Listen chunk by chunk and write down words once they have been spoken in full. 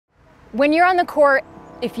When you're on the court,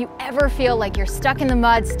 if you ever feel like you're stuck in the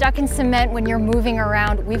mud, stuck in cement when you're moving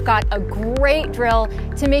around, we've got a great drill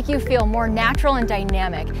to make you feel more natural and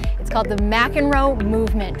dynamic. It's called the McEnroe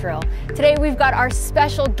movement drill. Today we've got our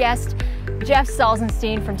special guest, Jeff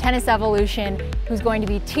Salzenstein from Tennis Evolution, who's going to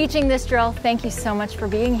be teaching this drill. Thank you so much for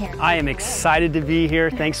being here. I am excited to be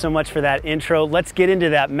here. Thanks so much for that intro. Let's get into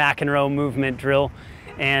that McEnroe movement drill.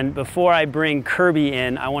 And before I bring Kirby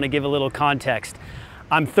in, I want to give a little context.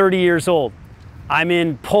 I'm 30 years old. I'm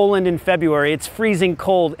in Poland in February. It's freezing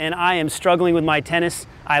cold and I am struggling with my tennis.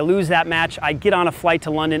 I lose that match. I get on a flight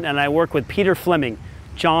to London and I work with Peter Fleming,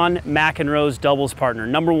 John McEnroe's doubles partner,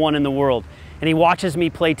 #1 in the world. And he watches me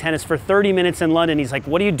play tennis for 30 minutes in London. He's like,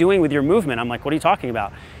 "What are you doing with your movement?" I'm like, "What are you talking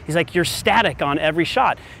about?" He's like, "You're static on every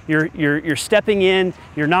shot. You're stepping in,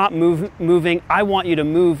 you're not moving. I want you to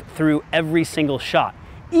move through every single shot,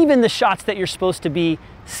 even the shots that you're supposed to be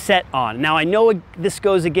set on." Now, I know this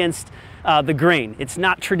goes against the grain. It's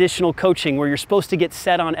not traditional coaching where you're supposed to get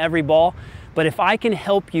set on every ball, but if I can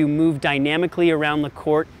help you move dynamically around the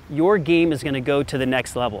court, your game is going to go to the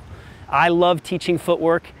next level. I love teaching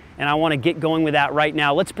footwork and I want to get going with that right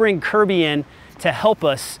now. Let's bring Kirby in to help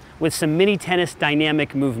us with some mini tennis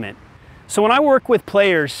dynamic movement. So when I work with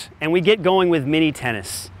players and we get going with mini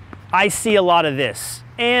tennis, I see a lot of this.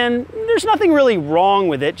 And there's nothing really wrong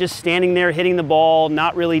with it, just standing there hitting the ball,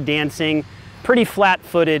 not really dancing, pretty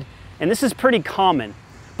flat-footed, and this is pretty common.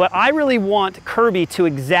 But I really want Kirby to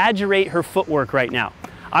exaggerate her footwork right now.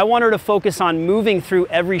 I want her to focus on moving through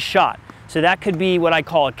every shot. So that could be what I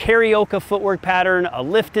call a karaoke footwork pattern, a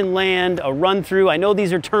lift and land, a run through. I know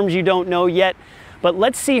these are terms you don't know yet, but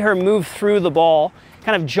let's see her move through the ball,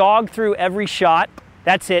 kind of jog through every shot.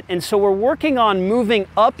 That's it. And so we're working on moving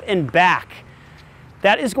up and back.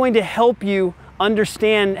 That is going to help you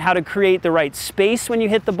understand how to create the right space when you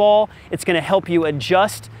hit the ball. It's going to help you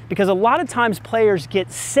adjust because a lot of times players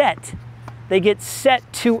get set. They get set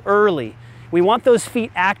too early. We want those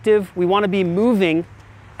feet active. We want to be moving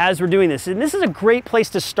as we're doing this. And this is a great place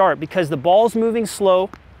to start because the ball's moving slow.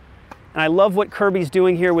 And I love what Kirby's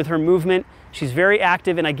doing here with her movement. She's very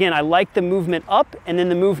active. And again, I like the movement up and then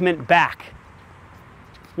the movement back.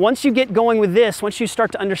 Once you get going with this, once you start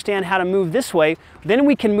to understand how to move this way, then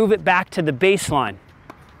we can move it back to the baseline.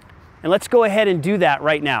 And let's go ahead and do that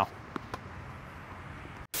right now.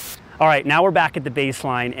 All right, now we're back at the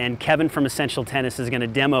baseline and Kevin from Essential Tennis is going to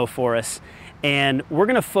demo for us. And we're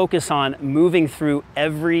going to focus on moving through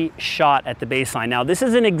every shot at the baseline. Now, this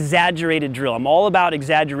is an exaggerated drill. I'm all about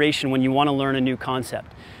exaggeration when you want to learn a new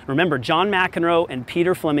concept. Remember, John McEnroe and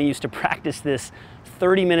Peter Fleming used to practice this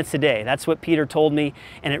 30 minutes a day. That's what Peter told me,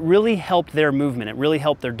 and it really helped their movement. It really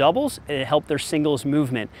helped their doubles, and it helped their singles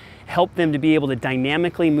movement. Helped them to be able to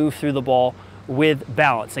dynamically move through the ball with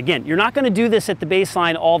balance. Again, you're not going to do this at the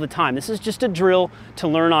baseline all the time. This is just a drill to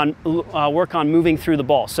learn on, work on moving through the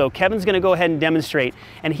ball. So Kevin's going to go ahead and demonstrate,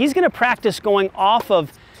 and he's going to practice going off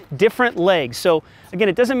of different legs. So again,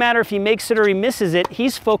 it doesn't matter if he makes it or he misses it.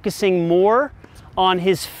 He's focusing more on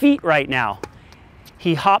his feet right now.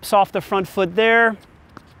 He hops off the front foot there.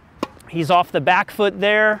 He's off the back foot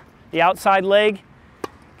there, the outside leg.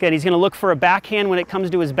 Again, he's going to look for a backhand when it comes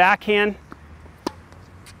to his backhand.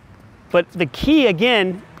 But the key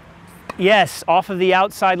again, yes, off of the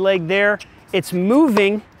outside leg there, it's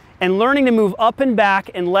moving and learning to move up and back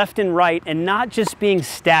and left and right and not just being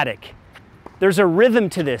static. There's a rhythm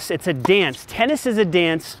to this. It's a dance. Tennis is a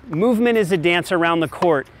dance. Movement is a dance around the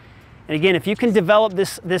court. And again, if you can develop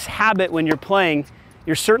this habit when you're playing,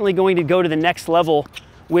 you're certainly going to go to the next level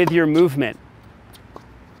with your movement.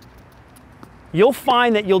 You'll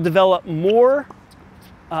find that you'll develop more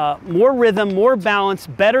rhythm, more balance,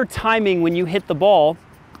 better timing when you hit the ball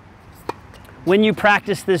when you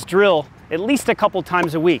practice this drill at least a couple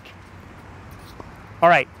times a week. All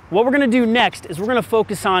right, what we're going to do next is we're going to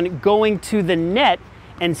focus on going to the net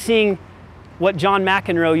and seeing what John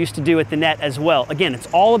McEnroe used to do at the net as well. Again, it's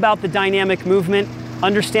all about the dynamic movement,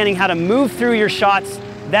 understanding how to move through your shots.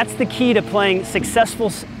 That's the key to playing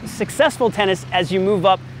successful tennis as you move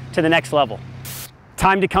up to the next level.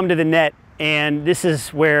 Time to come to the net. And this is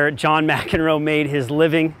where John McEnroe made his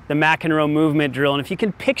living, the McEnroe movement drill. And if you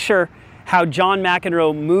can picture how John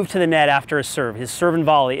McEnroe moved to the net after a serve, his serve and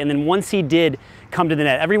volley, and then once he did come to the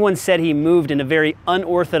net, everyone said he moved in a very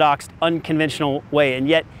unorthodox, unconventional way, and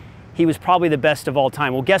yet he was probably the best of all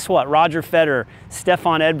time. Well, guess what? Roger Federer,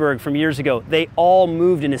 Stefan Edberg from years ago, they all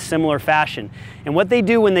moved in a similar fashion. And what they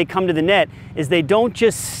do when they come to the net is they don't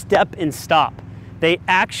just step and stop. They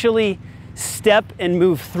actually step and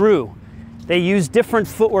move through. They use different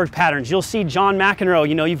footwork patterns. You'll see John McEnroe,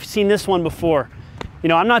 you know, you've seen this one before. You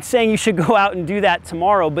know, I'm not saying you should go out and do that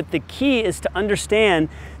tomorrow, but the key is to understand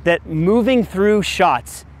that moving through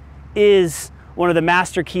shots is one of the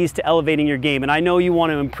master keys to elevating your game. And I know you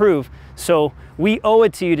want to improve, so we owe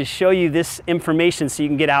it to you to show you this information so you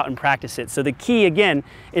can get out and practice it. So the key, again,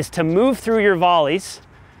 is to move through your volleys.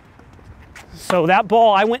 So that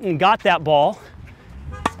ball, I went and got that ball,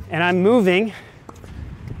 and I'm moving,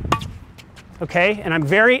 okay? And I'm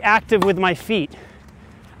very active with my feet.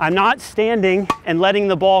 I'm not standing and letting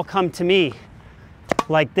the ball come to me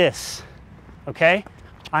like this, okay?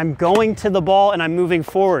 I'm going to the ball and I'm moving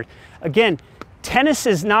forward. Again, tennis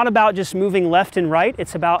is not about just moving left and right,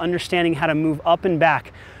 it's about understanding how to move up and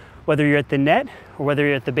back, whether you're at the net or whether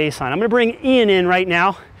you're at the baseline. I'm gonna bring Ian in right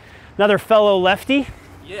now, another fellow lefty.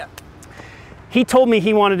 Yeah. He told me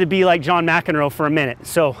he wanted to be like John McEnroe for a minute,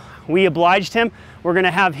 so we obliged him. We're gonna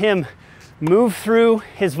have him move through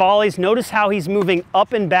his volleys. Notice how he's moving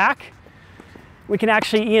up and back. We can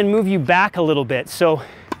actually, Ian, move you back a little bit. So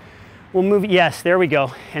we'll move, yes, there we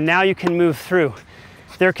go. And now you can move through.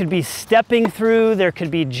 There could be stepping through, there could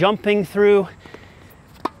be jumping through.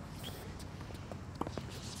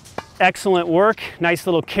 Excellent work. Nice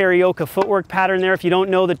little karaoke footwork pattern there. If you don't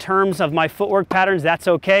know the terms of my footwork patterns, that's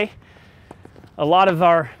okay. A lot of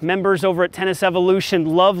our members over at Tennis Evolution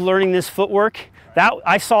love learning this footwork.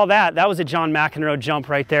 I saw that. That was a John McEnroe jump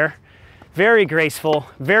right there. Very graceful,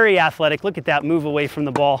 very athletic. Look at that move away from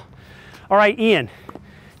the ball. All right, Ian,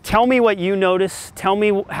 tell me what you notice. Tell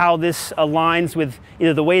me how this aligns with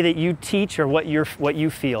either the way that you teach or what you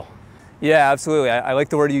feel. Yeah, absolutely. I like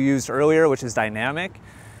the word you used earlier, which is dynamic.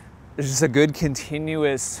 There's just a good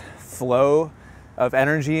continuous flow of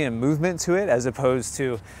energy and movement to it, as opposed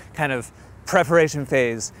to kind of preparation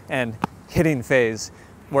phase and hitting phase,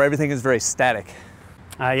 where everything is very static.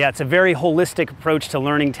 Yeah, it's a very holistic approach to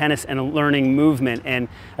learning tennis and learning movement. And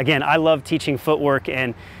again, I love teaching footwork,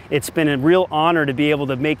 and it's been a real honor to be able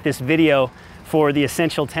to make this video for the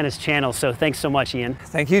Essential Tennis channel. So thanks so much, Ian.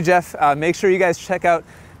 Thank you, Jeff. Make sure you guys check out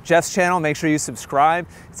Jeff's channel. Make sure you subscribe.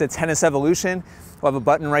 It's at Tennis Evolution. We'll have a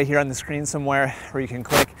button right here on the screen somewhere where you can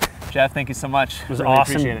click. Jeff, thank you so much. It was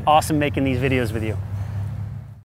awesome making these videos with you.